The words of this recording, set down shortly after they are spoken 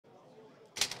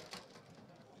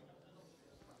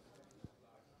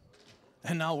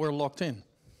And now we're locked in.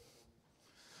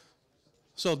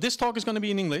 So this talk is going to be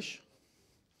in English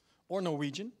or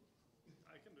Norwegian.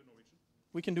 I can do Norwegian.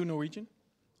 We can do Norwegian.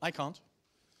 I can't.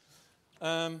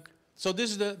 So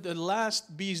this is the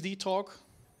last BSD talk.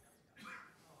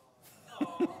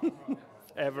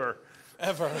 Ever.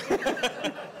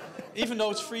 Even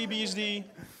though it's FreeBSD,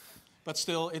 but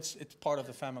still it's part of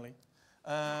the family.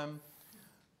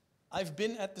 I've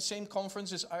been at the same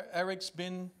conference as Erik's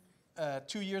been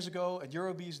 2 years ago at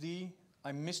EuroBSD.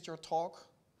 I missed your talk.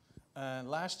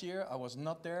 Last year I was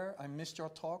not there. I missed your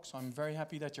talk, so I'm very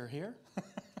happy that you're here.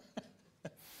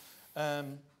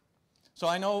 So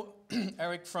I know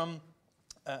Erik from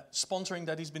sponsoring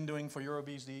that he's been doing for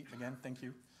EuroBSD. Again, thank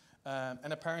you.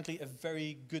 And apparently a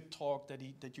very good talk that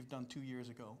you've done 2 years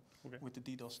ago with the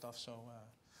DDoS stuff. So,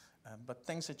 but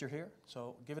thanks that you're here.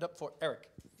 So give it up for Erik.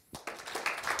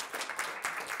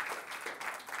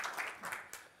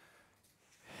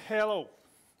 Hello,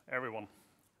 everyone.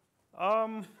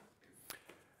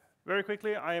 Very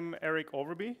quickly, I'm Eirik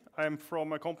Øverby. I'm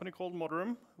from a company called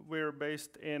Moderum. We're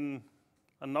based in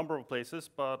a number of places,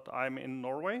 but I'm in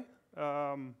Norway.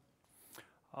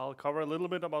 I'll cover a little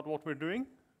bit about what we're doing.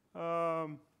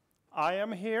 I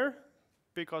am here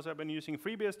because I've been using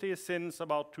FreeBSD since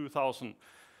about 2000.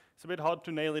 It's a bit hard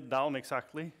to nail it down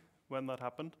exactly when that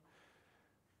happened.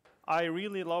 I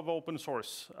really love open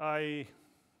source. I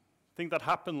think that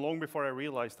happened long before I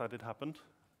realized that it happened.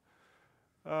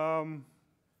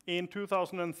 In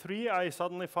 2003, I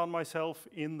suddenly found myself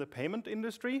in the payment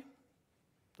industry.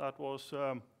 That was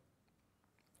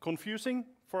confusing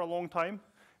for a long time,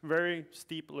 very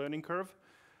steep learning curve.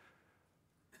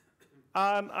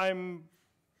 And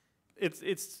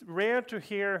it's rare to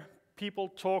hear people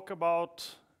talk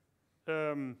about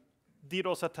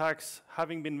DDoS attacks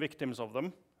having been victims of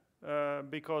them,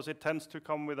 because it tends to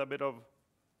come with a bit of,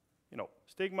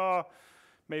 stigma.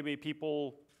 Maybe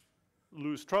people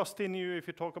lose trust in you if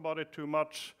you talk about it too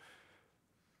much.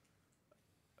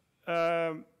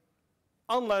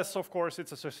 Unless, of course,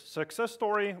 it's a success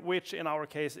story, which in our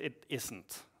case it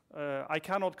isn't. I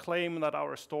cannot claim that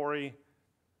our story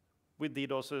with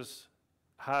DDoSes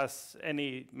has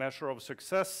any measure of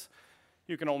success.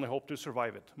 You can only hope to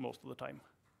survive it most of the time.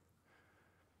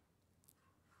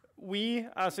 We,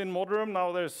 as in Moderum,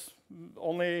 now there's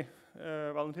only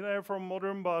Valentina from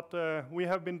Moderum, but we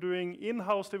have been doing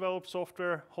in-house developed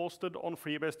software hosted on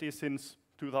FreeBSD since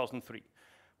 2003.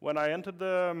 When I entered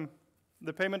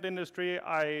the payment industry,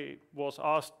 I was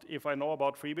asked if I know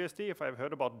about FreeBSD, if I've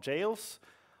heard about jails.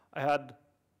 I had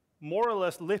more or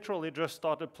less literally just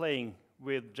started playing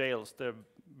with jails, the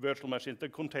virtual machines, the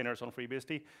containers on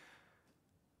FreeBSD.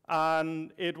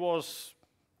 And it was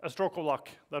a stroke of luck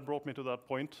that brought me to that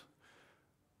point.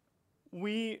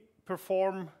 We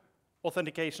perform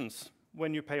authentications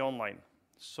when you pay online.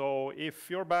 So if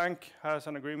your bank has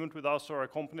an agreement with us or a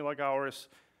company like ours,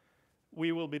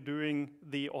 we will be doing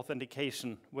the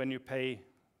authentication when you pay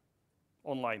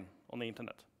online on the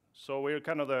internet. So we're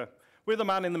kind of we're the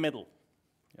man in the middle,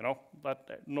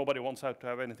 that nobody wants to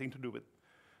have anything to do with.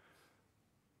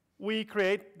 We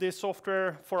create this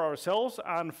software for ourselves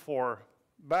and for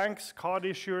banks, card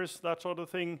issuers, that sort of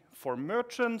thing, for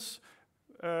merchants,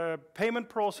 payment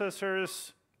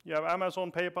processors. You have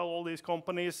Amazon, PayPal, all these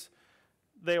companies.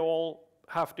 They all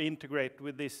have to integrate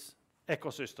with this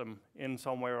ecosystem in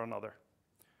some way or another.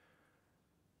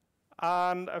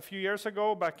 And a few years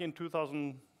ago, back in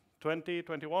 2020,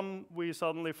 21, we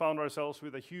suddenly found ourselves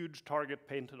with a huge target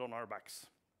painted on our backs.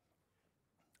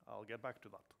 I'll get back to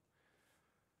that.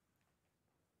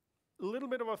 A little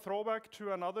bit of a throwback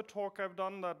to another talk I've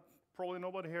done that probably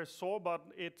nobody here saw, but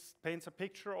it paints a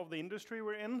picture of the industry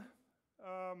we're in.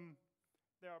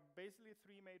 There are basically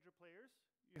three major players.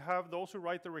 You have those who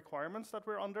write the requirements that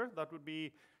we're under. That would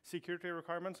be security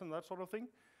requirements and that sort of thing.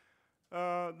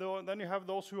 Then you have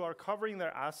those who are covering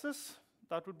their asses.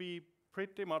 That would be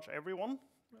pretty much everyone.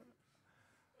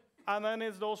 And then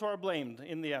it's those who are blamed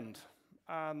in the end.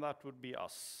 And that would be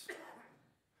us.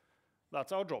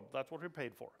 That's our job. That's what we're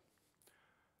paid for.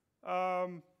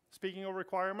 Speaking of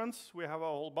requirements, we have a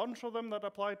whole bunch of them that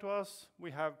apply to us. We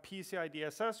have PCI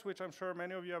DSS, which I'm sure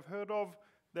many of you have heard of.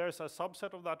 There's a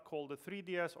subset of that called the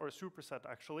 3DS, or a superset,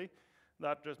 actually.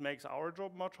 That just makes our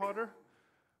job much harder.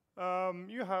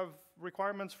 You have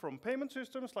requirements from payment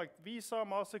systems like Visa,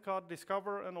 MasterCard,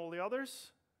 Discover, and all the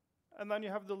others. And then you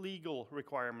have the legal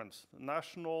requirements,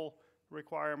 national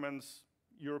requirements,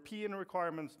 European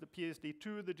requirements, the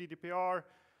PSD2, the GDPR,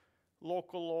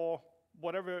 local law,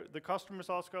 whatever the customers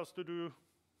ask us to do,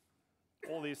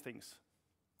 all these things.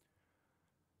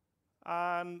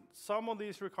 And some of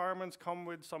these requirements come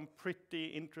with some pretty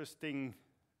interesting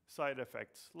side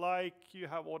effects, like you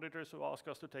have auditors who ask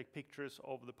us to take pictures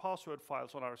of the password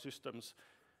files on our systems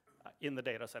in the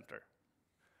data center.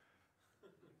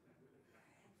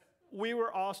 We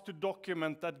were asked to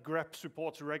document that grep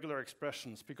supports regular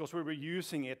expressions because we were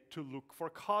using it to look for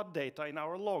card data in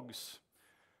our logs.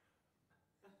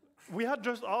 We had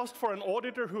just asked for an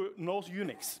auditor who knows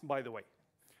Unix, by the way.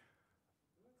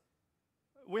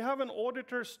 We have an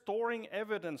auditor storing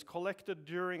evidence collected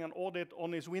during an audit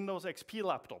on his Windows XP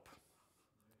laptop.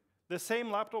 The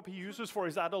same laptop he uses for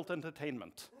his adult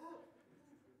entertainment,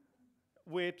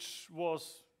 which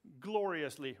was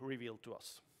gloriously revealed to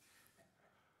us.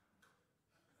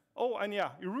 Oh, and yeah,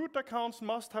 your root accounts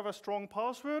must have a strong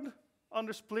password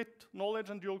under split knowledge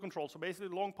and dual control. So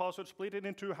basically, long password, split it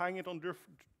in two, hang it on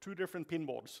two different pin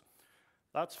boards.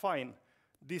 That's fine.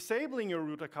 Disabling your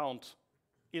root account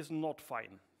is not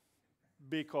fine,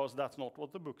 because that's not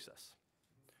what the book says.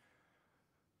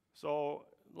 So,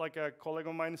 like a colleague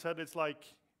of mine said, it's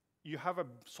like you have a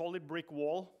solid brick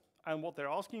wall, and what they're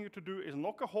asking you to do is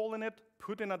knock a hole in it,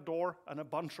 put in a door, and a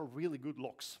bunch of really good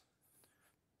locks.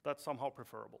 That's somehow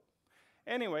preferable.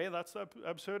 Anyway, that's the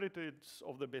absurdities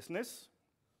of the business.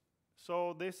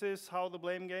 So this is how the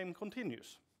blame game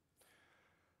continues.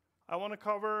 I want to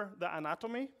cover the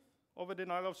anatomy of a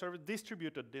denial of service,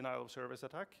 distributed denial of service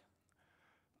attack.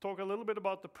 Talk a little bit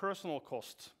about the personal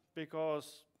cost,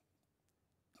 because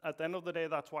at the end of the day,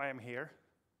 that's why I'm here,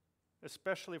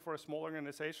 especially for a small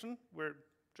organization. We're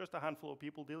just a handful of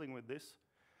people dealing with this.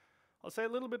 I'll say a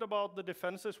little bit about the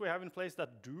defenses we have in place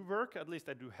that do work, at least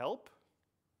they do help,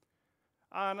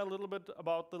 and a little bit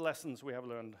about the lessons we have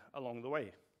learned along the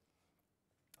way.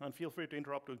 And feel free to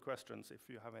interrupt with questions if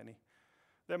you have any.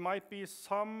 There might be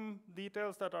some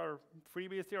details that are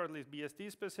FreeBSD or at least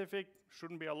BSD specific.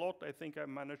 Shouldn't be a lot. I think I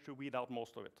managed to weed out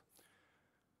most of it.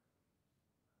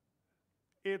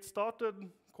 It started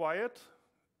quiet.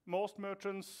 Most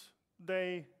merchants,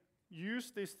 they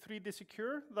use this 3D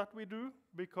secure that we do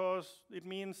because it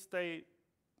means they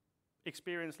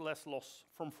experience less loss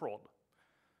from fraud.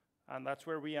 And that's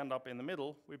where we end up in the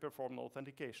middle. We perform the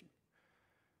authentication.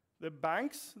 The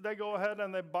banks, they go ahead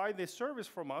and they buy this service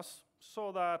from us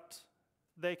so that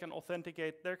they can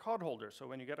authenticate their cardholders. So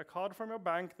when you get a card from your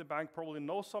bank, the bank probably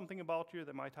knows something about you.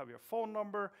 They might have your phone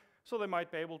number. So they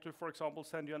might be able to, for example,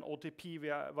 send you an OTP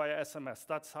via SMS.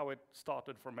 That's how it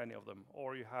started for many of them.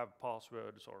 Or you have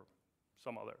passwords or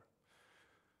some other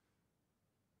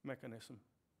mechanism.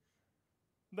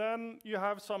 Then you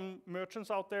have some merchants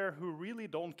out there who really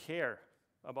don't care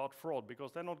about fraud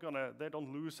because they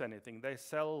don't lose anything. They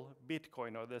sell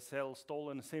Bitcoin or they sell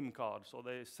stolen SIM cards or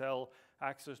they sell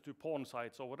access to porn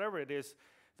sites or whatever it is.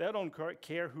 They don't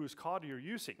care whose card you're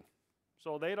using.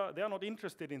 So they are not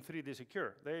interested in 3D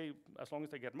secure. As long as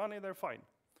they get money, they're fine.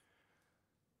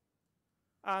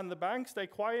 And the banks, they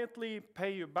quietly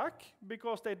pay you back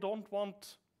because they don't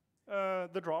want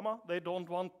the drama. They don't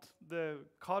want the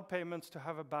card payments to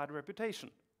have a bad reputation.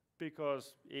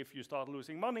 Because if you start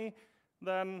losing money,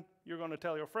 then you're going to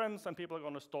tell your friends and people are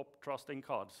going to stop trusting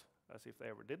cards, as if they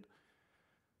ever did.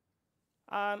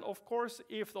 And of course,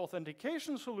 if the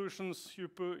authentication solutions you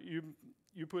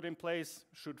put in place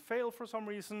should fail for some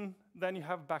reason, then you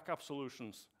have backup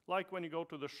solutions. Like when you go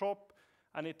to the shop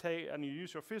and you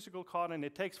use your physical card and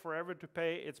it takes forever to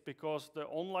pay, it's because the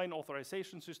online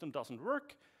authorization system doesn't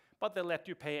work, but they let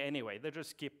you pay anyway. They just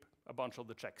skip a bunch of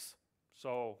the checks.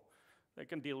 So they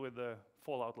can deal with the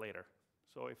fallout later.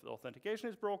 So if the authentication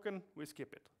is broken, we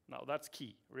skip it. Now that's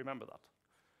key, remember that.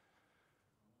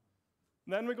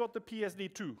 Then we got the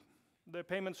PSD2, the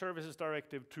Payment Services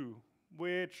Directive 2,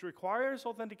 which requires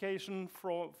authentication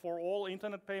for all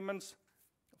internet payments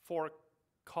for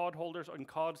cardholders and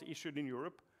cards issued in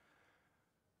Europe.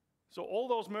 So all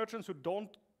those merchants who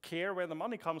don't care where the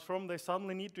money comes from, they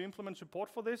suddenly need to implement support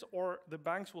for this, or the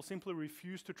banks will simply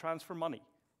refuse to transfer money.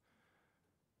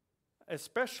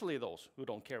 Especially those who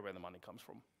don't care where the money comes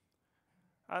from.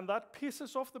 And that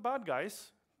pisses off the bad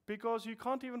guys, because you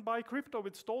can't even buy crypto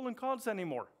with stolen cards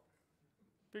anymore.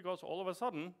 Because all of a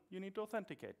sudden, you need to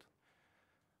authenticate.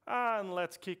 And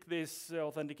let's kick this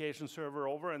authentication server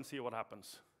over and see what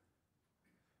happens.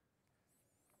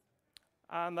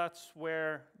 And that's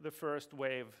where the first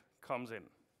wave comes in.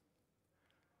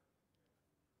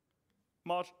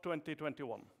 March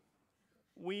 2021.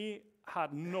 We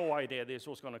had no idea this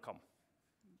was going to come.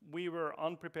 We were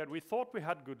unprepared. We thought we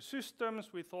had good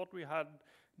systems. We thought we had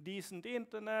decent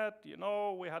internet. You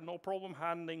know, we had no problem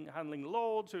handling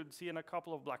loads. We'd seen a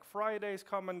couple of Black Fridays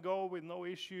come and go with no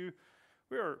issue.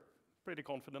 We were pretty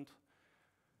confident.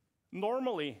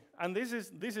 Normally, and this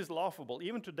is laughable,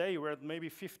 even today we're at maybe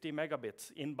 50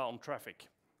 megabits inbound traffic.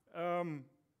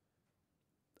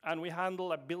 And we handle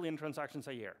 1 billion transactions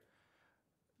a year.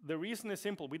 The reason is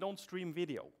simple. We don't stream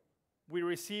video. We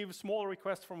receive small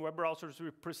requests from web browsers.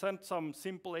 We present some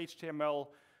simple HTML.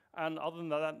 And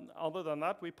other than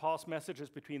that, we pass messages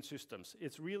between systems.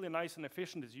 It's really nice and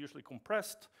efficient. It's usually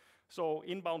compressed. So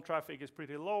inbound traffic is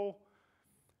pretty low.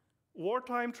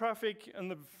 Wartime traffic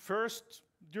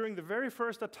during the very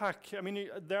first attack, I mean,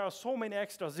 there are so many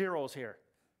extra zeros here,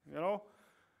 you know?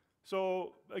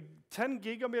 So 10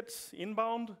 gigabits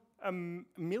inbound, 1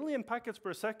 million packets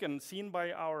per second seen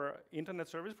by our internet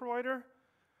service provider,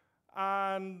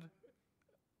 and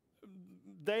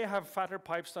they have fatter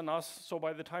pipes than us, so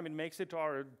by the time it makes it to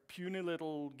our puny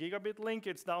little gigabit link,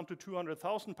 it's down to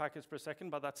 200,000 packets per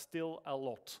second, but that's still a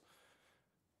lot,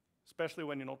 especially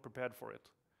when you're not prepared for it.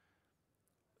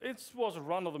 It was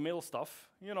run-of-the-mill stuff.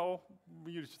 You know,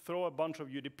 you throw a bunch of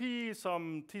UDP,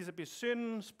 some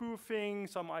TCP/SYN spoofing,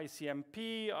 some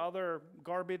ICMP, other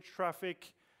garbage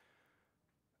traffic.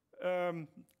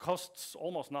 Costs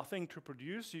almost nothing to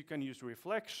produce. You can use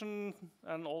reflection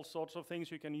and all sorts of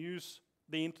things. You can use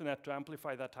the internet to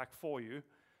amplify the attack for you.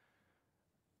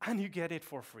 And you get it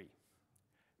for free.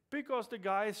 Because the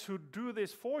guys who do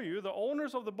this for you, the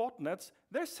owners of the botnets,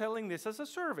 they're selling this as a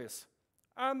service.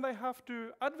 And they have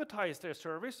to advertise their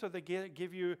service, so they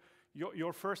give you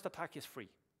your first attack is free.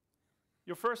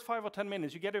 Your first 5 or 10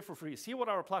 minutes, you get it for free. See what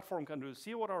our platform can do.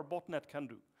 See what our botnet can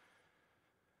do.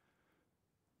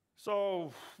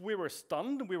 So we were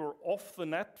stunned. We were off the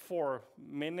net for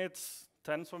minutes,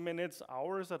 tens of minutes,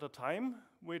 hours at a time,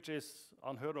 which is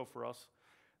unheard of for us.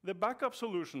 The backup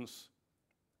solutions,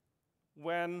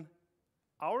 when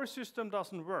our system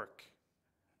doesn't work,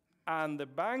 and the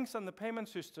banks and the payment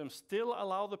systems still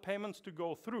allow the payments to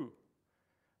go through,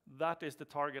 that is the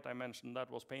target I mentioned that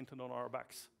was painted on our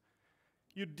backs.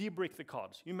 You debrick the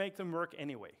cards. You make them work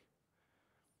anyway.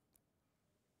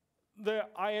 The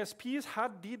ISPs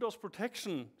had DDoS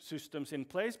protection systems in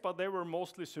place, but they were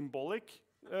mostly symbolic.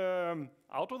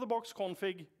 Out-of-the-box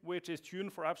config, which is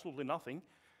tuned for absolutely nothing.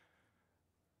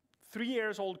 3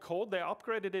 years old code. They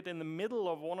upgraded it in the middle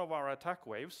of one of our attack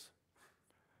waves.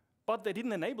 But they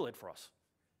didn't enable it for us.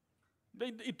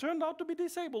 It turned out to be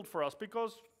disabled for us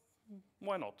because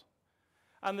why not?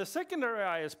 And the secondary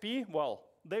ISP, well,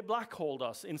 they black-holed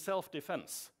us in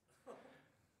self-defense.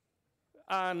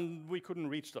 And we couldn't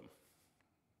reach them.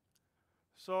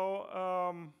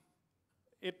 So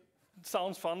it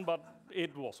sounds fun, but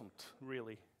it wasn't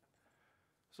really.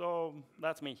 So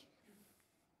that's me.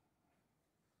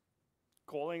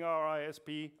 Calling our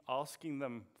ISP, asking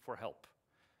them for help.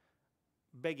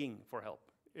 Begging for help.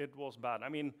 It was bad. I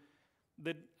mean,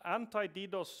 the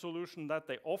anti-DDoS solution that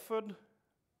they offered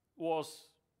was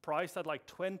priced at like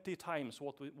 20 times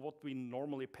what we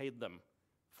normally paid them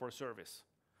for service.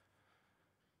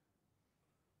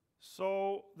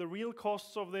 So the real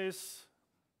costs of this,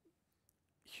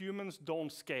 humans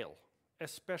don't scale,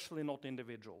 especially not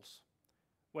individuals.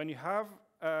 When you have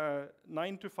a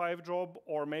 9-to-5 job,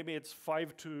 or maybe it's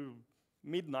 5 to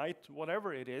midnight,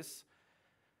 whatever it is,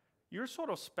 you're sort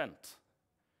of spent.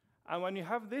 And when you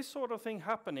have this sort of thing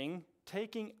happening,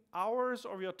 taking hours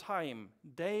of your time,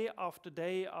 day after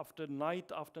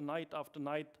night after night after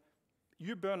night,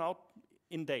 you burn out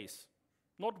in days.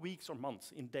 Not weeks or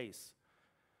months, in days.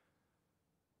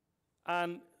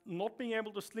 And not being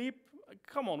able to sleep,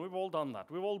 come on, we've all done that.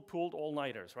 We've all pulled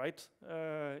all-nighters, right?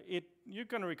 You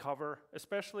can recover,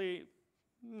 especially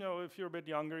if you're a bit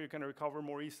younger, you can recover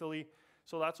more easily.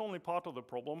 So that's only part of the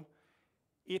problem.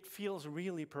 It feels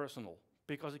really personal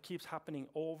because it keeps happening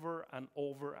over and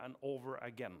over and over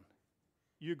again.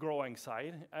 You grow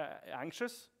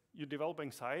anxious, you develop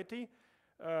anxiety,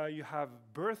 you have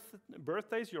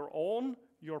birthdays, your own,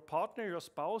 your partner, your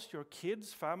spouse, your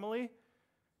kids, family.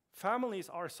 Families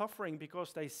are suffering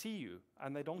because they see you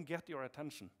and they don't get your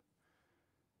attention.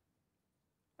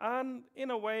 And in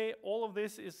a way, all of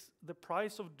this is the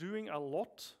price of doing a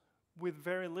lot with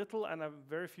very little and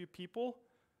very few people.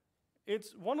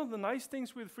 It's one of the nice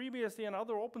things with FreeBSD and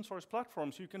other open source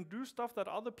platforms. You can do stuff that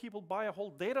other people buy a whole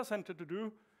data center to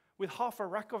do with half a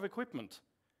rack of equipment,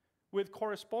 with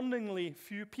correspondingly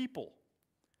few people.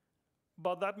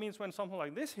 But that means when something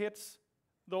like this hits,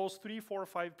 those 3, 4,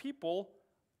 5 people,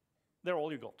 they're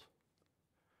all you got.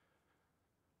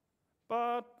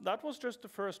 But that was just the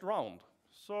first round.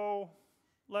 So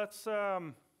let's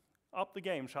up the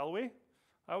game, shall we?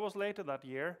 I was later that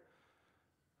year.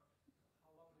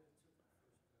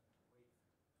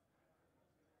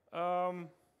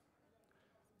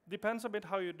 Depends a bit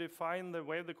how you define the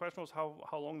wave. The question was how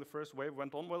long the first wave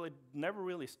went on. Well, it never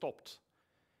really stopped.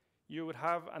 You would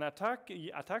have an attack.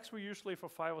 Attacks were usually for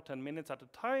 5 or 10 minutes at a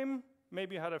time.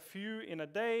 maybe you had a few in a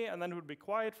day, and then it would be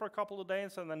quiet for a couple of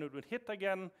days, and then it would hit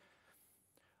again.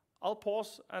 I'll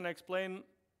pause and explain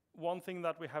one thing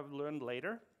that we have learned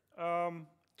later.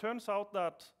 Turns out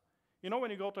that, you know, when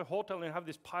you go to a hotel and you have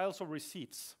these piles of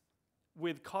receipts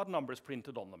with card numbers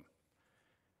printed on them,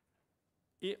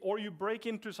 or you break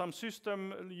into some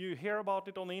system, you hear about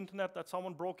it on the internet that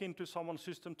someone broke into someone's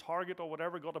system, Target or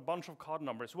whatever, got a bunch of card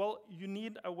numbers. Well, you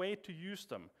need a way to use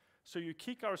them. So you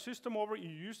kick our system over, you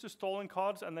use the stolen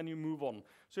cards, and then you move on.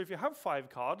 So if you have 5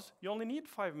 cards, you only need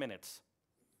 5 minutes.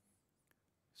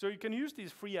 So you can use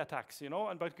these free attacks, you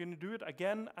know, but you can do it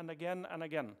again and again and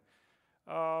again.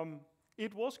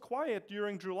 It was quiet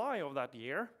during July of that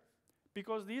year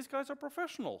because these guys are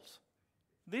professionals.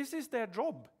 This is their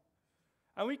job.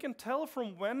 And we can tell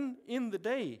from when in the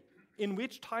day, in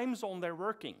which time zone they're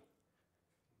working,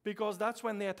 because that's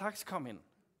when the attacks come in,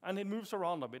 and it moves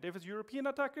around a bit. If it's European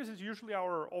attackers, it's usually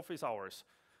our office hours,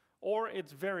 or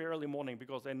it's very early morning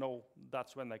because they know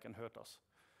that's when they can hurt us.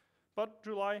 But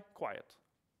July, quiet.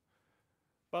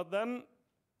 But then,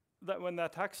 when the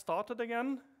attack started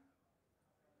again,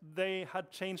 they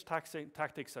had changed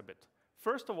tactics a bit.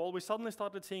 First of all, we suddenly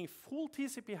started seeing full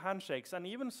TCP handshakes and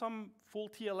even some full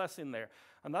TLS in there.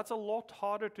 And that's a lot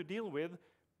harder to deal with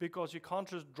because you can't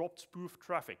just drop spoof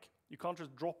traffic. You can't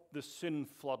just drop the SYN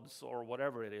floods or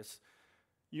whatever it is.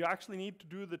 You actually need to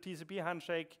do the TCP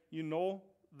handshake. You know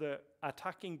the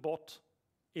attacking bot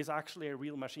is actually a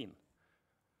real machine.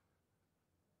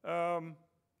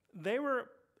 They were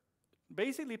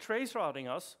basically trace routing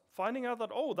us, finding out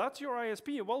that, oh, that's your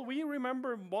ISP. Well, we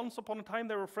remember once upon a time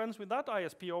they were friends with that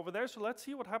ISP over there, so let's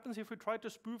see what happens if we try to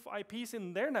spoof IPs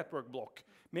in their network block.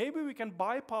 Maybe we can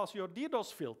bypass your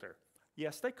DDoS filter.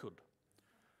 Yes, they could.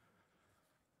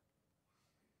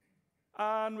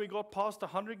 And we got past the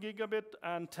 100 gigabit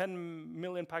and 10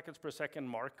 million packets per second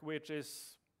mark, which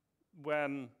is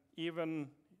when even,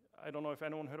 I don't know if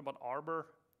anyone heard about Arbor.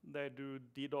 They do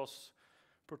DDoS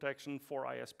protection for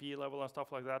ISP level and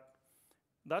stuff like that.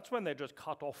 That's when they just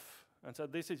cut off and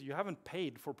said, you haven't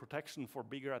paid for protection for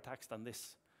bigger attacks than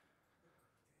this.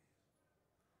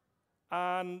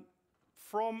 And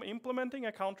from implementing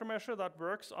a countermeasure that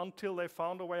works until they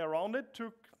found a way around it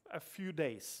took a few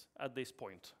days at this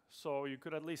point. So you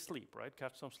could at least sleep, right?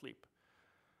 Catch some sleep.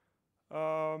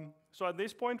 So at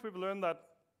this point, we've learned that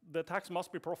the attacks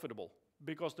must be profitable,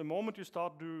 because the moment you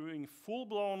start doing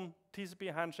full-blown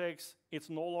TCP handshakes, it's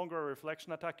no longer a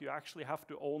reflection attack. You actually have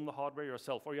to own the hardware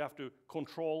yourself, or you have to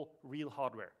control real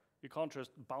hardware. You can't just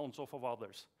bounce off of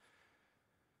others.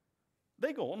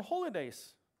 They go on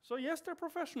holidays. So yes, they're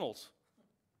professionals.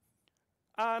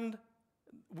 And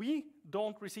we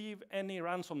don't receive any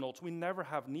ransom notes. We never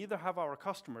have, neither have our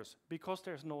customers, because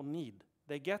there's no need.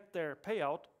 They get their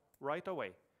payout right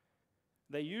away.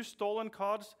 They use stolen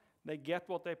cards. They get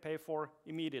what they pay for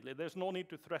immediately. There's no need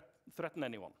to threaten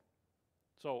anyone.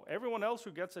 So everyone else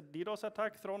who gets a DDoS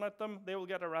attack thrown at them, they will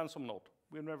get a ransom note.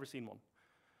 We've never seen one.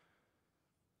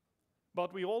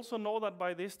 But we also know that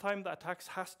by this time, the attacks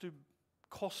has to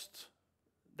cost.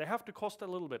 They have to cost a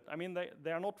little bit. I mean,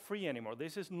 they are not free anymore.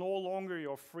 This is no longer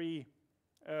your free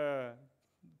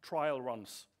trial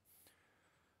runs.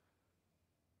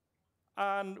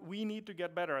 And we need to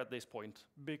get better at this point,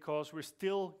 because we're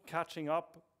still catching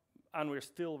up, and we're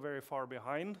still very far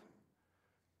behind.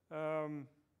 And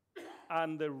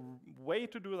the way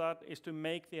to do that is to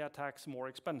make the attacks more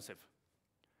expensive.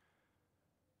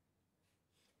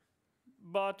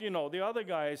 But you know, the other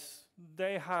guys,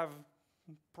 they have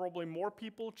probably more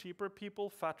people, cheaper people,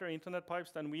 fatter internet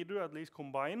pipes than we do, at least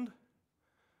combined.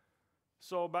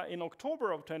 So in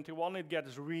October of 21, it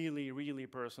gets really, really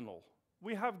personal.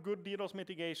 We have good DDoS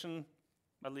mitigation,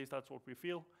 at least that's what we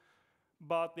feel.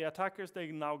 But the attackers,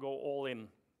 they now go all in.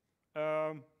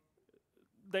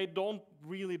 They don't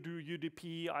really do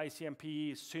UDP,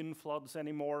 ICMP, SYN floods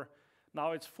anymore.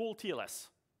 Now it's full TLS.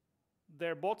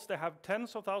 Their bots, they have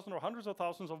tens of thousands or hundreds of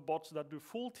thousands of bots that do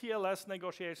full TLS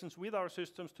negotiations with our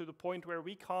systems to the point where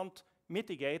we can't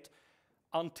mitigate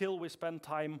until we spend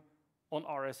time on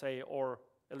RSA or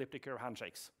elliptic curve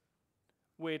handshakes,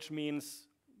 which means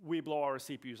we blow our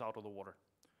CPUs out of the water.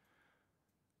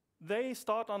 They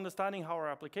start understanding how our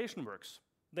application works.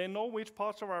 They know which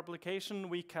parts of our application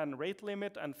we can rate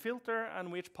limit and filter,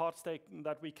 and which parts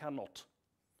that we cannot.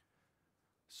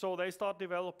 So they start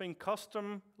developing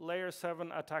custom layer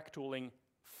 7 attack tooling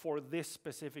for this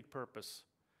specific purpose.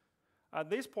 At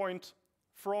this point,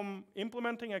 from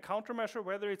implementing a countermeasure,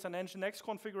 whether it's an Nginx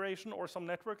configuration or some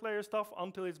network layer stuff,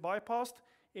 until it's bypassed,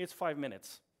 it's 5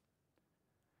 minutes.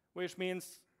 Which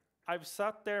means I've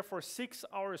sat there for 6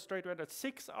 hours straight with a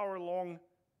 6-hour-long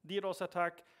DDoS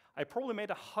attack. I probably made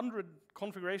 100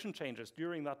 configuration changes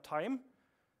during that time,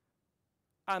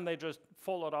 and they just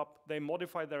followed up. They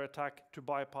modified their attack to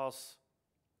bypass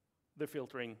the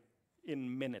filtering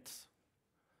in minutes.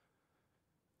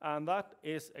 And that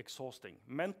is exhausting.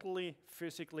 Mentally,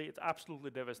 physically, it's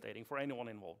absolutely devastating for anyone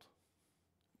involved.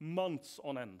 Months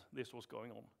on end, this was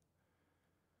going on.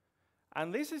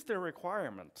 And this is the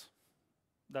requirement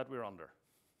that we're under.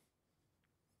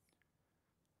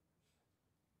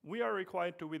 We are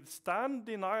required to withstand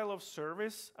denial of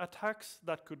service attacks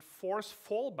that could force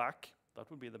fallback, that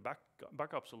would be the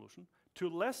backup solution, to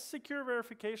less secure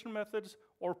verification methods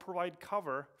or provide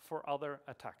cover for other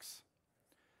attacks.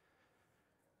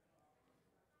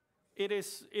 It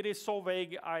is so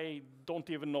vague, I don't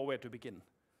even know where to begin.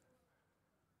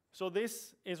 So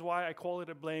this is why I call it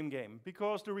a blame game,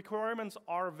 because the requirements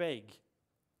are vague,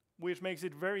 which makes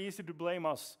it very easy to blame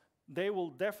us. They will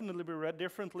definitely be read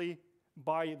differently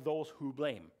by those who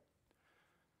blame.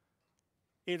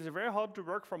 It is very hard to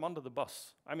work from under the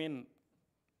bus. I mean,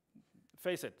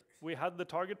 face it, we had the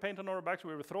target paint on our backs,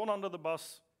 we were thrown under the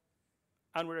bus,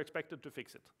 and we're expected to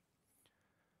fix it.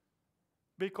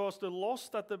 Because the loss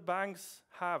that the banks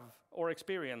have or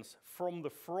experience from the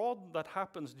fraud that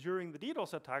happens during the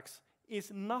DDoS attacks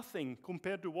is nothing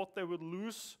compared to what they would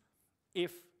lose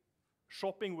if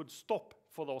shopping would stop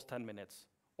for those 10 minutes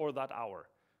or that hour.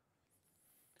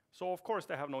 So of course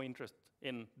they have no interest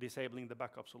in disabling the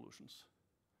backup solutions.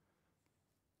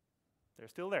 They're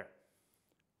still there.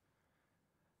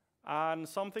 And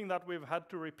something that we've had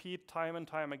to repeat time and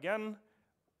time again,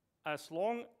 as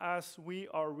long as we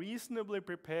are reasonably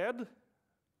prepared,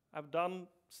 I've done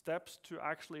steps to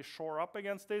actually shore up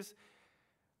against this.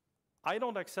 I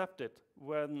don't accept it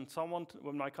when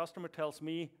my customer tells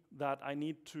me that I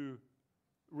need to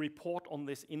report on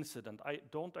this incident. I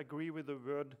don't agree with the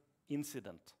word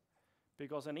incident,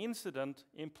 because an incident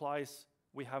implies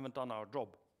we haven't done our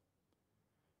job.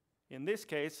 In this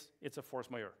case, it's a force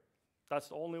majeure. That's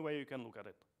the only way you can look at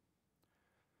it.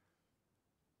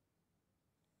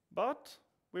 But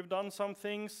we've done some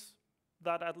things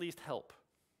that at least help.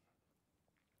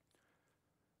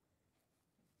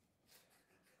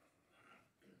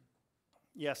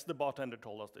 Yes, the bartender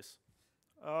told us this.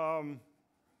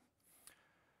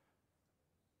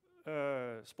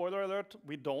 Spoiler alert,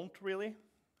 we don't really.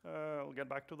 I'll get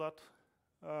back to that.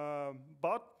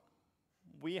 But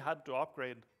we had to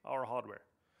upgrade our hardware.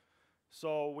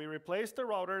 So we replaced the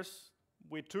routers.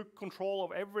 We took control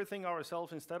of everything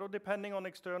ourselves. Instead of depending on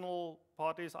external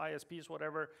parties, ISPs,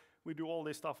 whatever, we do all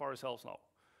this stuff ourselves now.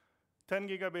 10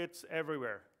 gigabits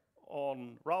everywhere,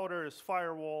 on routers,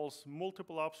 firewalls,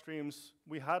 multiple upstreams.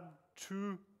 We had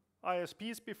 2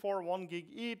 ISPs before, 1 gig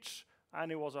each,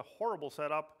 and it was a horrible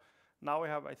setup. Now we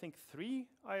have, I think, 3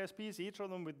 ISPs, each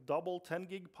of them with double 10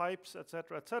 gig pipes,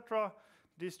 etc.,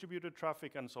 distributed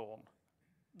traffic, and so on.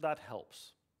 That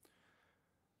helps.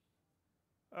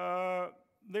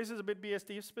 This is a bit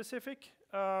BSD specific.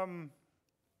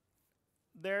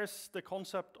 There's the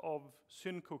concept of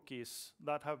syn cookies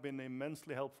that have been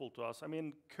immensely helpful to us. I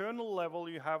mean, kernel level,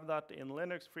 you have that in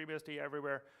Linux, FreeBSD,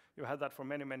 everywhere. You had that for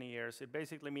many, many years. It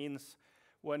basically means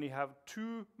when you have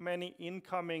too many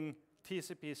incoming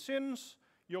TCP syns,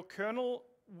 your kernel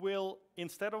will,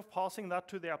 instead of passing that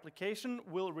to the application,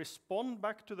 will respond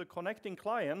back to the connecting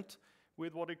client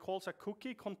with what it calls a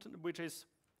cookie, which is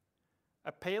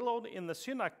a payload in the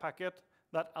SYNAC packet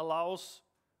that allows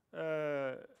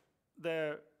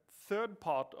the third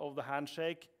part of the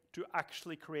handshake to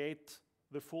actually create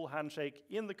the full handshake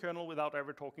in the kernel without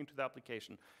ever talking to the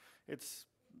application. It's,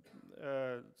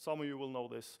 some of you will know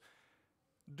this.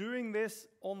 Doing this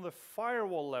on the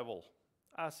firewall level,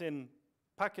 as in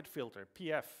packet filter,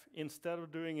 PF, instead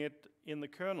of doing it in the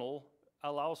kernel,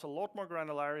 allows a lot more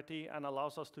granularity and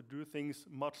allows us to do things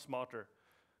much smarter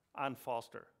and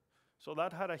faster. So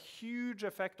that had a huge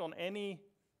effect on any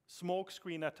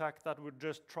smokescreen attack that would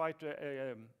just try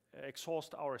to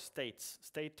exhaust our states,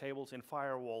 state tables in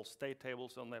firewalls, state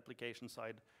tables on the application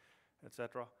side,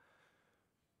 etc.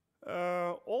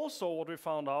 Also, what we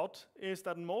found out is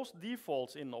that most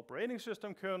defaults in operating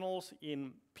system kernels,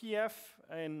 in PF,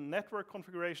 and network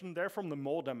configuration, they're from the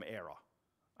modem era.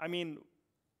 I mean,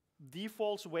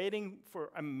 defaults waiting for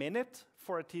a minute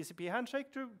for a TCP handshake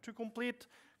to complete,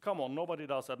 come on, nobody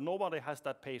does that. Nobody has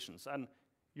that patience, and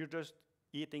you're just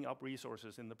eating up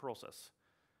resources in the process.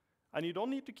 And you don't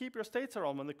need to keep your states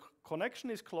around. When the connection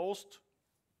is closed,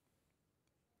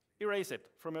 erase it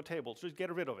from your tables, just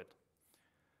get rid of it.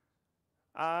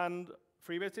 And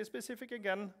FreeBSD specific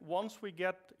again, once we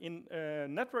get in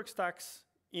network stacks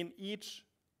in each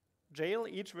jail,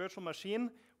 each virtual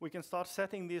machine, we can start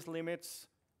setting these limits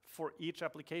for each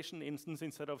application instance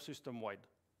instead of system-wide.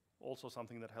 Also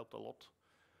something that helped a lot.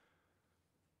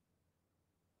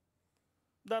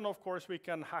 Then, of course, we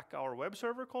can hack our web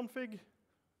server config.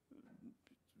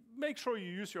 Make sure you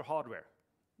use your hardware.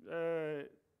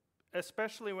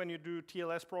 Especially when you do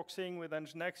TLS proxying with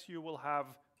Nginx, you will have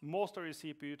most of your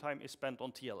CPU time is spent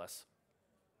on TLS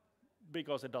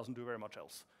because it doesn't do very much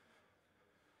else.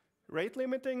 Rate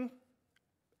limiting,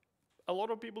 a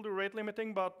lot of people do rate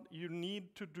limiting, but you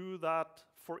need to do that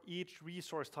for each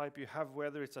resource type you have,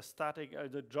 whether it's a static,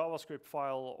 the JavaScript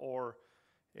file, or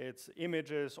it's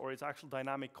images, or it's actual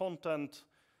dynamic content.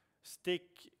 Stick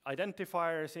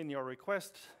identifiers in your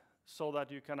request so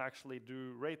that you can actually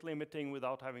do rate limiting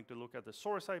without having to look at the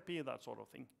source IP, that sort of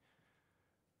thing.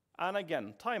 And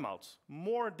again, timeouts,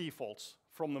 more defaults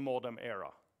from the modem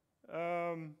era.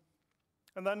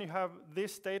 And then you have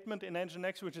this statement in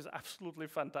Nginx, which is absolutely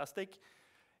fantastic.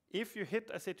 If you hit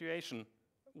a situation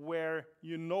where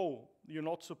you know you're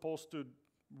not supposed to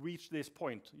reach this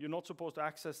point, you're not supposed to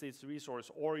access this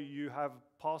resource, or you have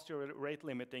passed your rate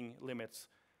limiting limits,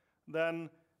 then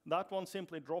that one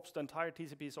simply drops the entire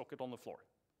TCP socket on the floor.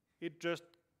 It just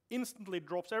instantly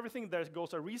drops everything. There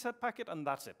goes a reset packet, and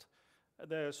that's it.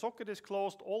 The socket is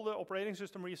closed, all the operating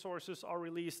system resources are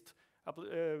released,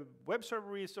 web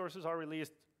server resources are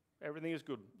released, everything is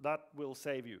good. That will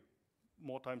save you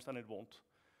more times than it won't.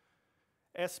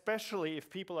 Especially if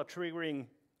people are triggering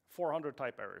 400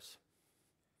 type errors.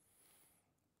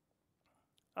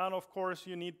 And of course,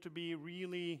 you need to be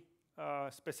really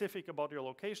specific about your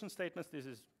location statements. This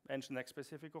is Nginx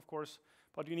specific, of course,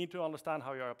 but you need to understand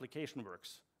how your application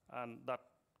works, and that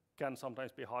can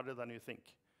sometimes be harder than you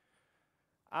think.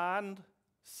 And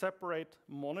separate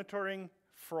monitoring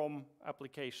from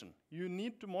application. You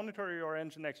need to monitor your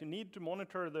Nginx. You need to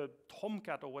monitor the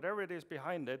Tomcat or whatever it is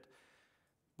behind it,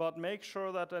 but make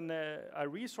sure that a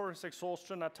resource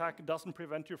exhaustion attack doesn't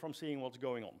prevent you from seeing what's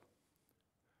going on.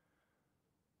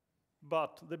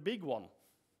 But the big one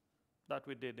that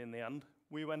we did in the end,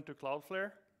 we went to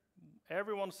Cloudflare.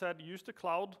 Everyone said use the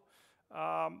cloud.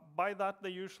 By that, they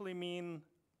usually mean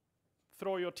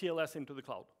throw your TLS into the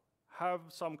cloud. Have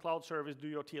some cloud service do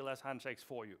your TLS handshakes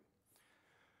for you.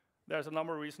 There's a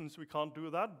number of reasons we can't do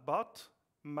that, but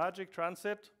Magic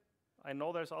Transit, I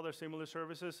know there's other similar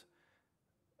services.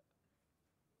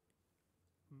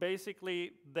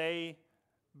 Basically, they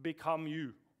become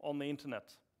you on the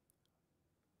internet.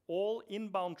 All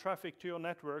inbound traffic to your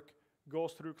network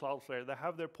goes through Cloudflare. They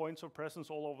have their points of presence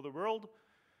all over the world.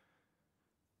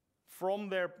 From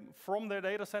their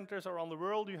data centers around the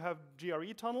world, you have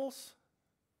GRE tunnels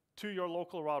to your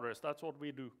local routers. That's what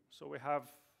we do. So we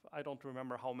have, I don't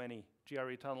remember how many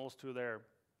GRE tunnels to their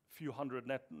few hundred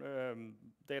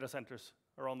data centers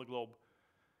around the globe.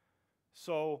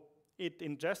 So it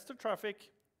ingests the traffic.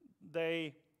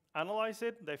 They analyze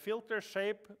it, they filter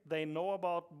shape, they know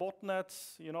about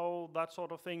botnets, you know, that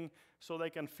sort of thing, so they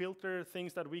can filter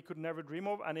things that we could never dream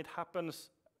of, and it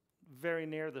happens very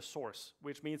near the source,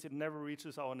 which means it never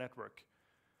reaches our network.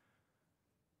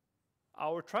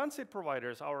 Our transit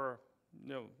providers, our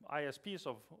ISPs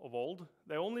of old,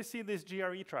 they only see this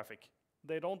GRE traffic.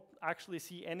 They don't actually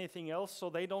see anything else, so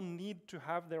they don't need to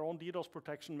have their own DDoS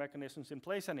protection mechanisms in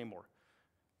place anymore.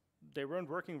 They weren't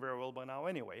working very well by now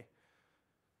anyway.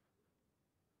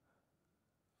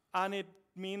 And it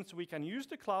means we can use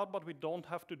the cloud, but we don't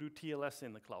have to do TLS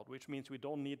in the cloud, which means we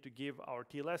don't need to give our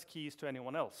TLS keys to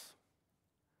anyone else.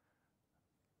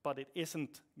 But it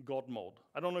isn't God mode.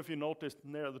 I don't know if you noticed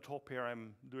near the top here,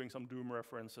 I'm doing some Doom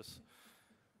references.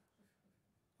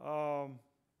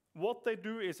 What they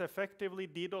do is effectively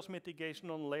DDoS mitigation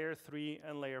on layer 3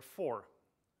 and layer 4.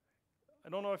 I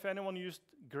don't know if anyone used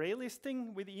gray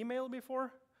listing with email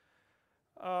before.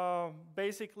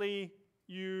 Basically,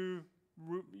 you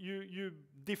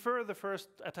defer the first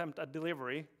attempt at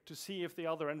delivery to see if the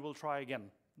other end will try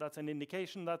again. That's an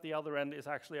indication that the other end is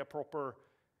actually a proper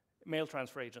mail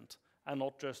transfer agent and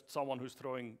not just someone who's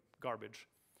throwing garbage.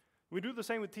 We do the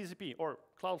same with TCP, or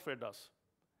Cloudflare does.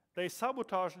 They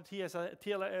sabotage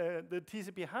the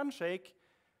TCP handshake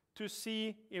to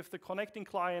see if the connecting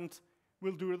client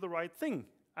will do the right thing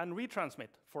and retransmit,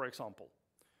 for example,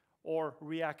 or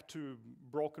react to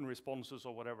broken responses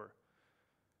or whatever.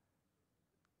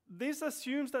 This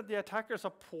assumes that the attackers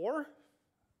are poor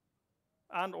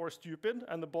and or stupid,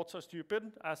 and the bots are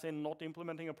stupid, as in not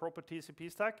implementing a proper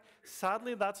TCP stack.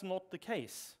 Sadly, that's not the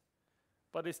case,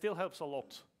 but it still helps a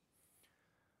lot.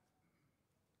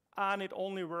 And it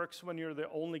only works when you're the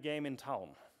only game in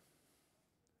town,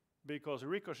 because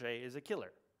Ricochet is a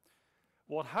killer.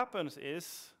 What happens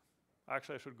is,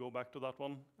 actually I should go back to that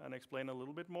one and explain a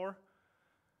little bit more.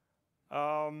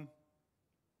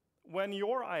 When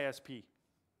your ISP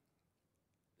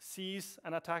sees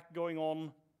an attack going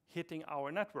on hitting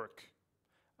our network,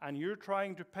 and you're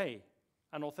trying to pay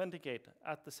and authenticate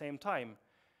at the same time,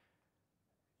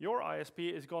 your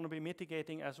ISP is going to be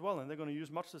mitigating as well, and they're going to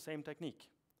use much the same technique.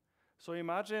 So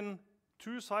imagine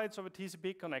two sides of a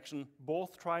TCP connection,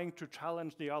 both trying to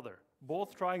challenge the other,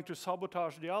 both trying to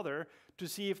sabotage the other to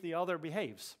see if the other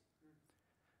behaves.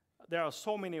 There are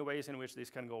so many ways in which this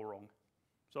can go wrong.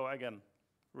 So again,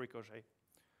 ricochet.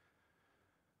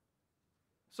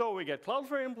 So we get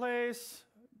Cloudflare in place.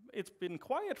 It's been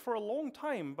quiet for a long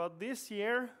time, but this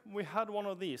year we had one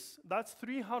of these. That's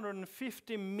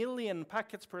 350 million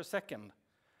packets per second.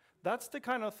 That's the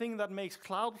kind of thing that makes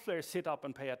Cloudflare sit up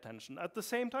and pay attention. At the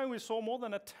same time, we saw more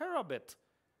than a terabit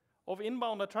of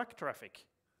inbound attack traffic.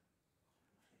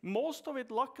 Most of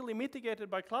it luckily mitigated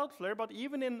by Cloudflare, but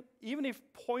even if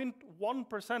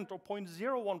 0.1% or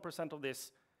 0.01% of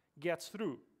this gets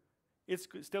through, it's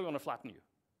still going to flatten you,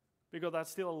 because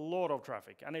that's still a lot of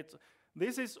traffic. And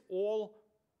this is all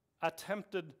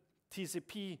attempted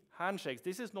TCP handshakes.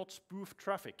 This is not spoofed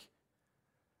traffic.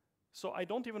 So I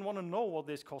don't even want to know what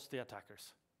this cost the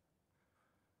attackers.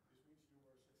 This means you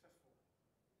were successful.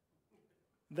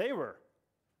 They were.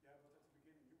 Yeah, but at the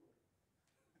beginning you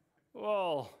were.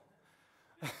 Well,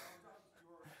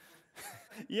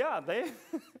 yeah, they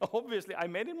obviously, I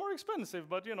made it more expensive,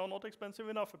 but not expensive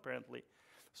enough apparently.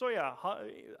 So yeah,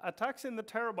 attacks in the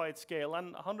terabyte scale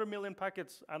and 100 million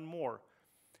packets and more.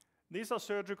 These are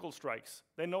surgical strikes.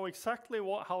 They know exactly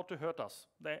how to hurt us.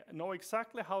 They know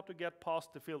exactly how to get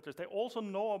past the filters. They also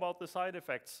know about the side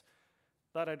effects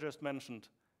that I just mentioned,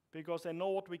 because they know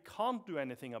what we can't do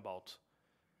anything about.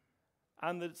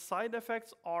 And the side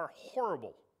effects are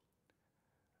horrible,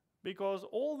 because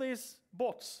all these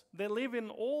bots, they live in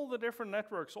all the different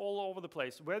networks all over the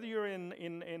place. Whether you're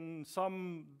in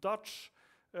some Dutch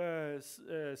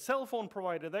cell phone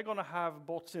provider, they're going to have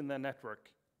bots in their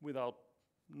network without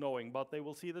knowing, but they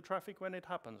will see the traffic when it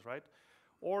happens, right?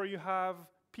 Or you have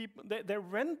people, they're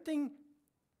renting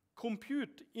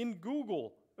compute in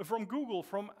Google,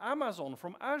 from Amazon,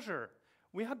 from Azure.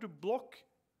 We had to block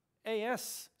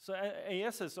ASs, so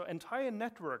entire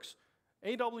networks,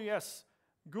 AWS,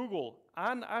 Google,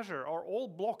 and Azure are all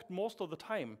blocked most of the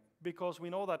time, because we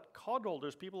know that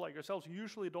cardholders, people like yourselves,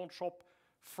 usually don't shop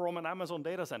from an Amazon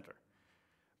data center.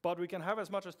 But we can have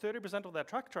as much as 30% of their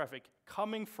track traffic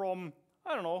coming from,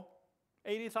 I don't know,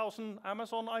 80,000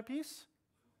 Amazon IPs.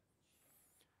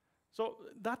 So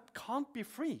that can't be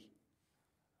free.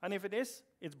 And if it is,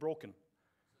 it's broken. So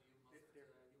you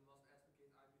must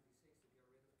advocate IPv6 to get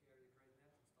rid of carrier grade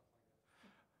net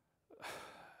and stuff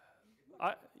like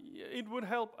that. It would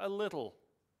help a little.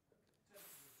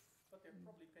 But they're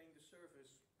probably paying the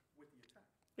service with the attack.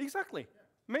 Exactly. Yeah.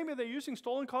 Maybe they're using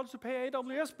stolen cards to pay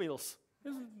AWS bills.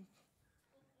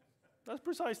 That's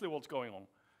precisely what's going on.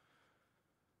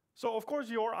 So of course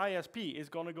your ISP is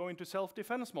going to go into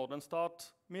self-defense mode and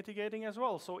start mitigating as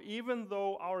well. So even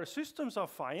though our systems are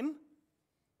fine,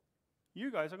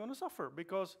 you guys are going to suffer,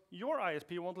 because your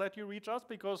ISP won't let you reach us,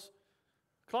 because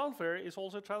Cloudflare is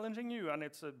also challenging you, and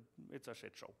it's a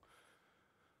shit show.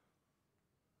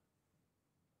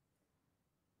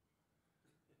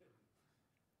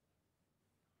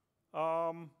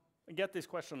 I get this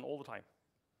question all the time.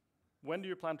 When do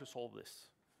you plan to solve this?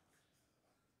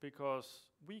 Because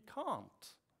we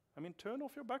can't. I mean, turn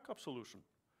off your backup solution.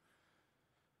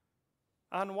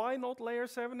 And why not layer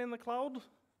 7 in the cloud,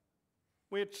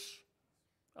 which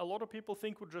a lot of people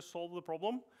think would just solve the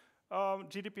problem?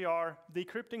 GDPR,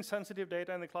 decrypting sensitive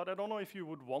data in the cloud. I don't know if you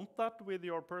would want that with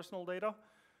your personal data,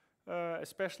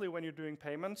 especially when you're doing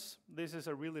payments. This is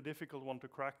a really difficult one to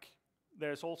crack.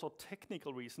 There's also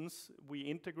technical reasons. We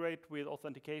integrate with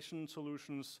authentication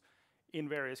solutions in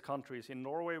various countries. In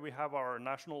Norway, we have our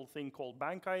national thing called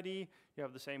Bank ID. You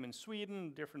have the same in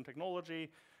Sweden, different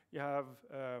technology. You have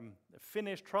a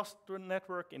Finnish trust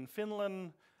network in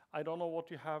Finland. I don't know what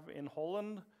you have in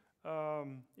Holland,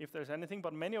 if there's anything,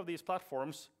 but many of these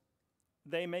platforms,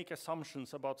 they make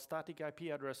assumptions about static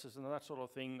IP addresses and that sort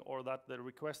of thing, or that the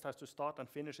request has to start and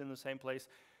finish in the same place.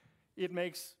 It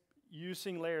makes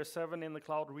using layer 7 in the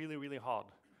cloud really, really hard.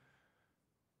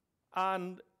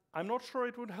 And I'm not sure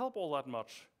it would help all that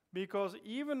much, because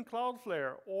even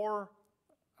Cloudflare or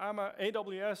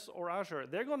AWS or Azure,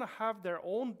 they're going to have their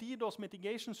own DDoS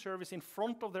mitigation service in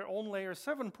front of their own layer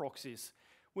 7 proxies,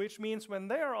 which means when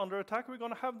they are under attack, we're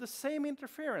going to have the same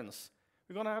interference.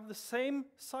 We're going to have the same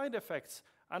side effects.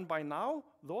 And by now,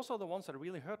 those are the ones that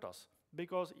really hurt us,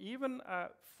 because even a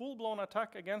full-blown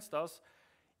attack against us,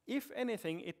 if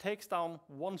anything, it takes down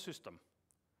one system.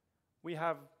 We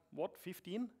have what,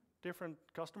 15 different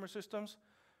customer systems.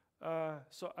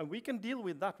 And we can deal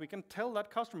with that. We can tell that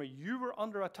customer, you were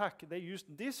under attack. They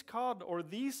used this card or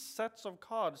these sets of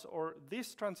cards or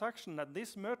this transaction at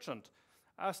this merchant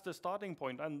as the starting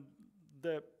point. And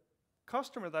the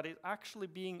customer that is actually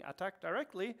being attacked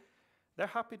directly, they're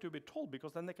happy to be told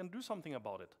because then they can do something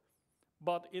about it.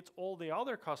 But it's all the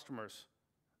other customers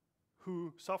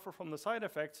who suffer from the side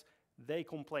effects, they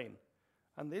complain.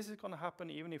 And this is going to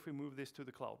happen even if we move this to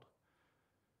the cloud.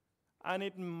 And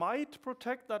it might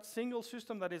protect that single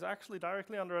system that is actually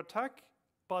directly under attack,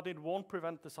 but it won't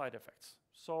prevent the side effects.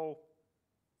 So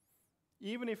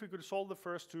even if we could solve the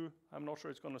first two, I'm not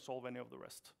sure it's going to solve any of the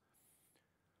rest.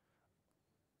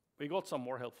 We got some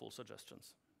more helpful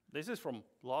suggestions. This is from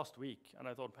last week, and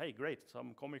I thought, hey, great,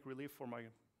 some comic relief for my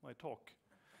talk.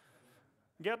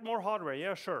 Get more hardware,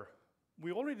 yeah, sure.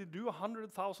 We already do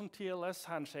 100,000 TLS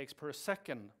handshakes per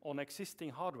second on existing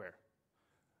hardware.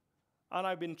 And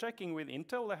I've been checking with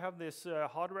Intel, they have this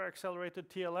hardware accelerated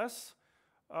TLS.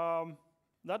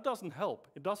 That doesn't help.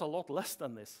 It does a lot less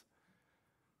than this.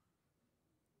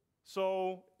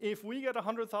 So if we get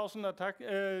 100,000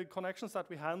 connections that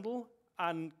we handle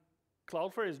and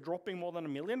Cloudflare is dropping more than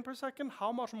 1 million per second,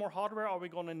 how much more hardware are we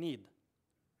going to need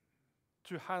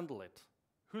to handle it?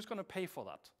 Who's going to pay for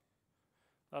that?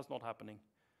 That's not happening.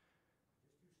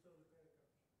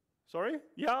 Sorry?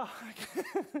 Yeah.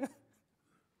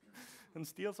 And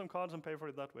steal some cards and pay for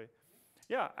it that way.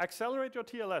 Yeah, accelerate your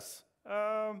TLS.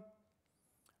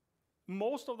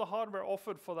 Most of the hardware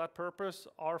offered for that purpose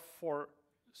are for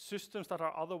systems that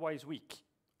are otherwise weak,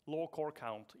 low core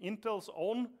count. Intel's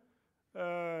own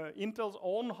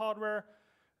hardware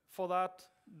for that,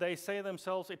 they say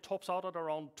themselves it tops out at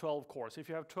around 12 cores. If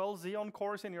you have 12 Xeon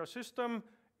cores in your system,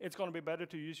 it's going to be better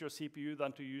to use your CPU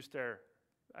than to use their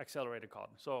accelerated card.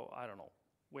 So I don't know.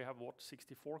 We have, what,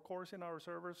 64 cores in our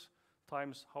servers,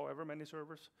 times however many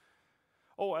servers.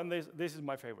 Oh, and this is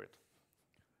my favorite.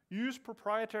 Use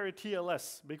proprietary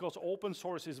TLS because open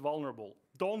source is vulnerable.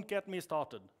 Don't get me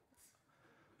started.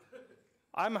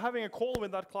 I'm having a call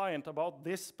with that client about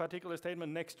this particular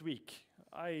statement next week.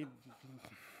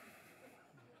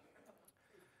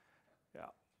 Yeah.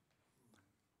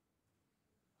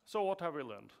 So what have we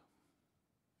learned?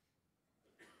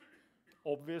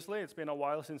 Obviously, it's been a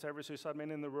while since every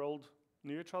sysadmin in the world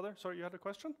knew each other. So you had a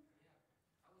question?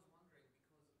 Yeah, I was wondering,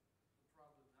 because the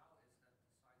problem now is that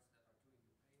the sites that are doing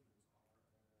the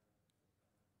payments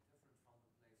are different from the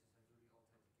places that do the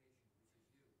authentication, which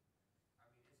is you.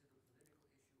 I mean, is it a political issue or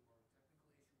a technical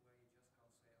issue where you just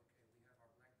can't say, okay, we have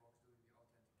our black box doing the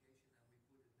authentication and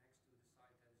we put it next to the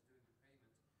site that is doing the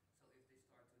payment, so if they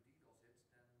start to DDoS it,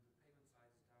 then the payment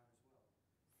side is down as well?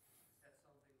 Is that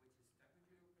something which is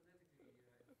technically or politically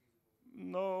infeasible?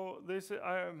 No,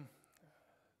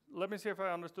 let me see if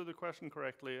I understood the question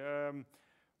correctly.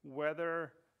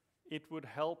 Whether it would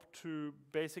help to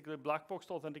basically black box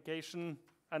authentication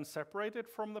and separate it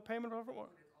from the payment platform?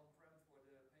 Put it on-prem for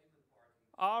the payment party.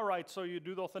 Ah, right, so you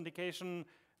do the authentication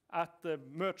at the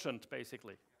merchant,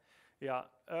 basically. Yeah.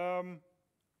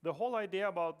 The whole idea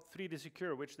about 3D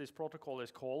Secure, which this protocol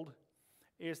is called,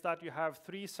 is that you have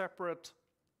 3 separate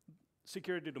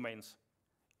security domains.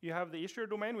 You have the issuer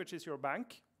domain, which is your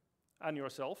bank and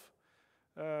yourself.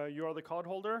 You are the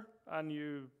cardholder, and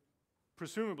you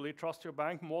presumably trust your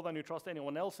bank more than you trust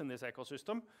anyone else in this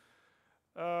ecosystem.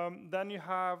 Then you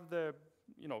have the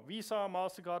Visa,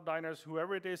 MasterCard, Diners,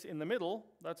 whoever it is in the middle.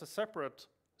 That's a separate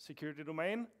security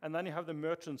domain. And then you have the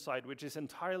merchant side, which is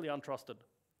entirely untrusted.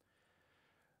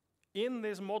 In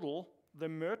this model, the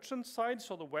merchant side,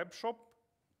 so the web shop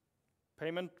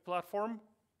payment platform,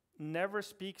 never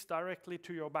speaks directly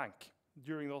to your bank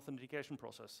during the authentication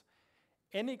process.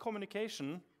 Any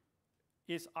communication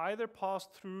is either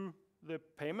passed through the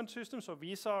payment system, so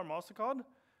Visa or MasterCard,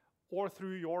 or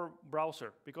through your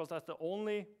browser, because that's the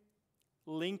only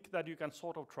link that you can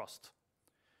sort of trust.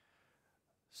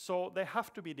 So they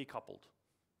have to be decoupled.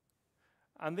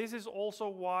 And this is also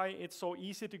why it's so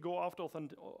easy to go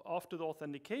after the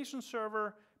authentication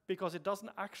server, because it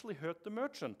doesn't actually hurt the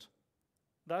merchant.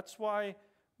 That's why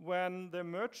when the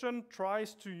merchant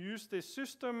tries to use this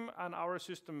system and our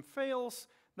system fails,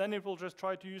 then it will just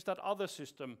try to use that other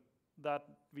system that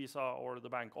Visa or the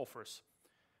bank offers.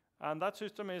 And that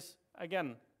system is,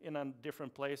 again, in a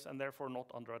different place and therefore not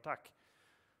under attack.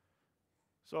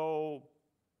 So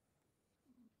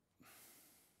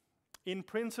in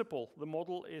principle, the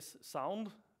model is sound,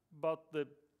 but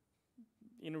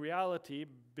in reality,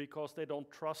 because they don't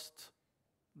trust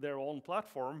their own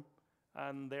platform,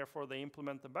 and therefore they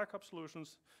implement the backup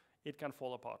solutions, it can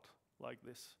fall apart like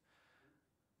this.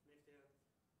 If they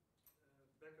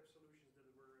have backup solutions that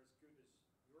were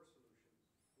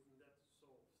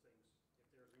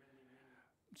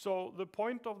So the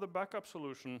point of the backup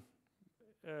solution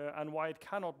and why it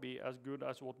cannot be as good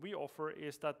as what we offer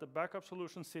is that the backup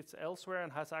solution sits elsewhere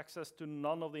and has access to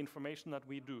none of the information that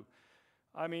we do.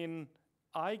 I mean,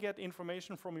 I get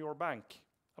information from your bank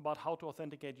about how to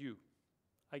authenticate you.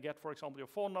 I get, for example, your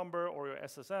phone number or your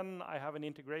SSN. I have an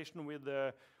integration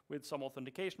with some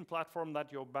authentication platform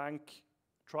that your bank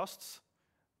trusts.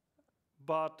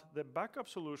 But the backup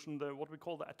solution, what we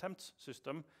call the attempt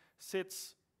system,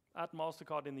 sits at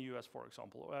MasterCard in the US, for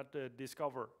example, or at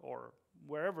Discover, or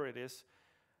wherever it is.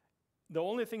 The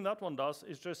only thing that one does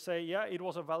is just say, yeah, it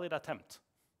was a valid attempt.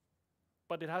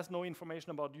 But it has no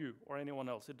information about you or anyone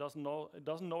else. It doesn't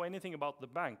know anything about the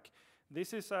bank.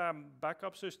 This is a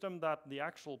backup system that the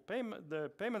actual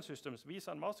payment systems,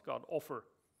 Visa and MasterCard, offer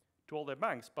to all their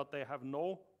banks, but they have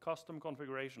no custom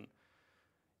configuration.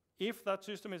 If that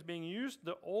system is being used,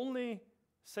 the only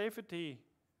safety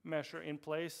measure in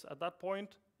place at that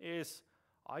point is,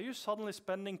 are you suddenly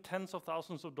spending tens of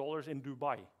thousands of dollars in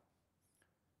Dubai?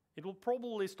 It will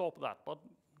probably stop that, but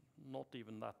not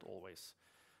even that always.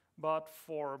 But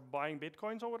for buying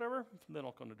Bitcoins or whatever, they're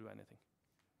not going to do anything.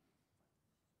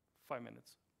 5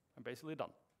 minutes, I'm basically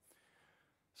done.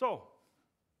 So,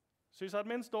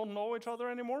 sysadmins don't know each other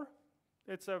anymore.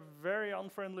 It's a very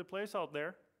unfriendly place out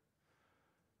there.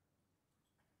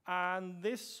 And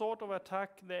this sort of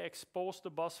attack, they expose the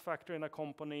buzz factor in a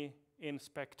company in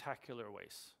spectacular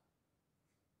ways.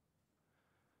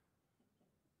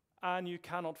 And you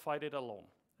cannot fight it alone,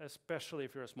 especially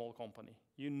if you're a small company.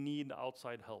 You need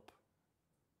outside help.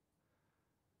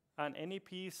 And any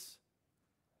peace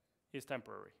is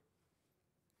temporary.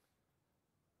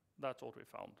 That's what we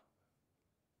found.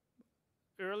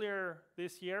 Earlier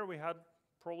this year, we had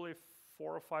probably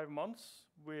 4 or 5 months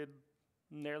with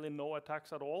nearly no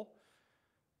attacks at all.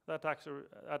 The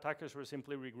attackers were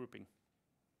simply regrouping.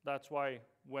 That's why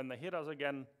when they hit us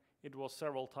again, it was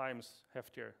several times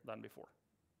heftier than before.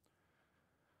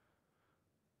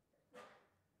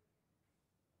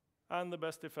 And the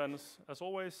best defense, as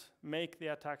always, make the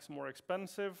attacks more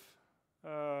expensive.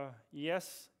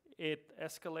 Yes, it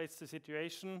escalates the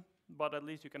situation, but at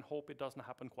least you can hope it doesn't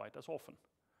happen quite as often.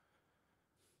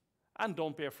 And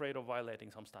don't be afraid of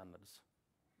violating some standards.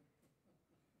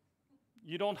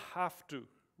 You don't have to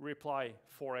reply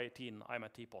 418, I'm a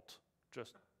teapot,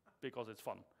 just because it's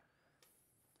fun.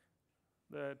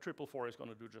 The 444 is going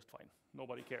to do just fine.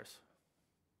 Nobody cares.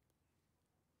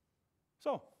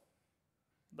 So,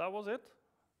 that was it.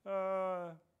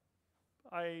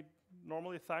 I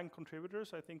normally thank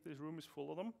contributors. I think this room is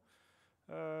full of them.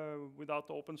 Without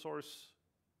the open source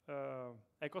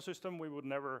ecosystem, we would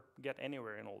never get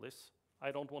anywhere in all this.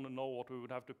 I don't want to know what we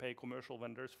would have to pay commercial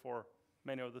vendors for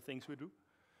many of the things we do.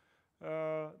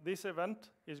 This event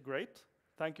is great.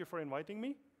 Thank you for inviting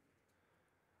me.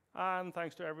 And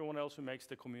thanks to everyone else who makes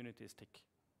the community tick,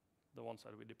 the ones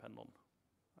that we depend on.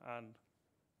 And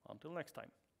until next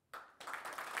time.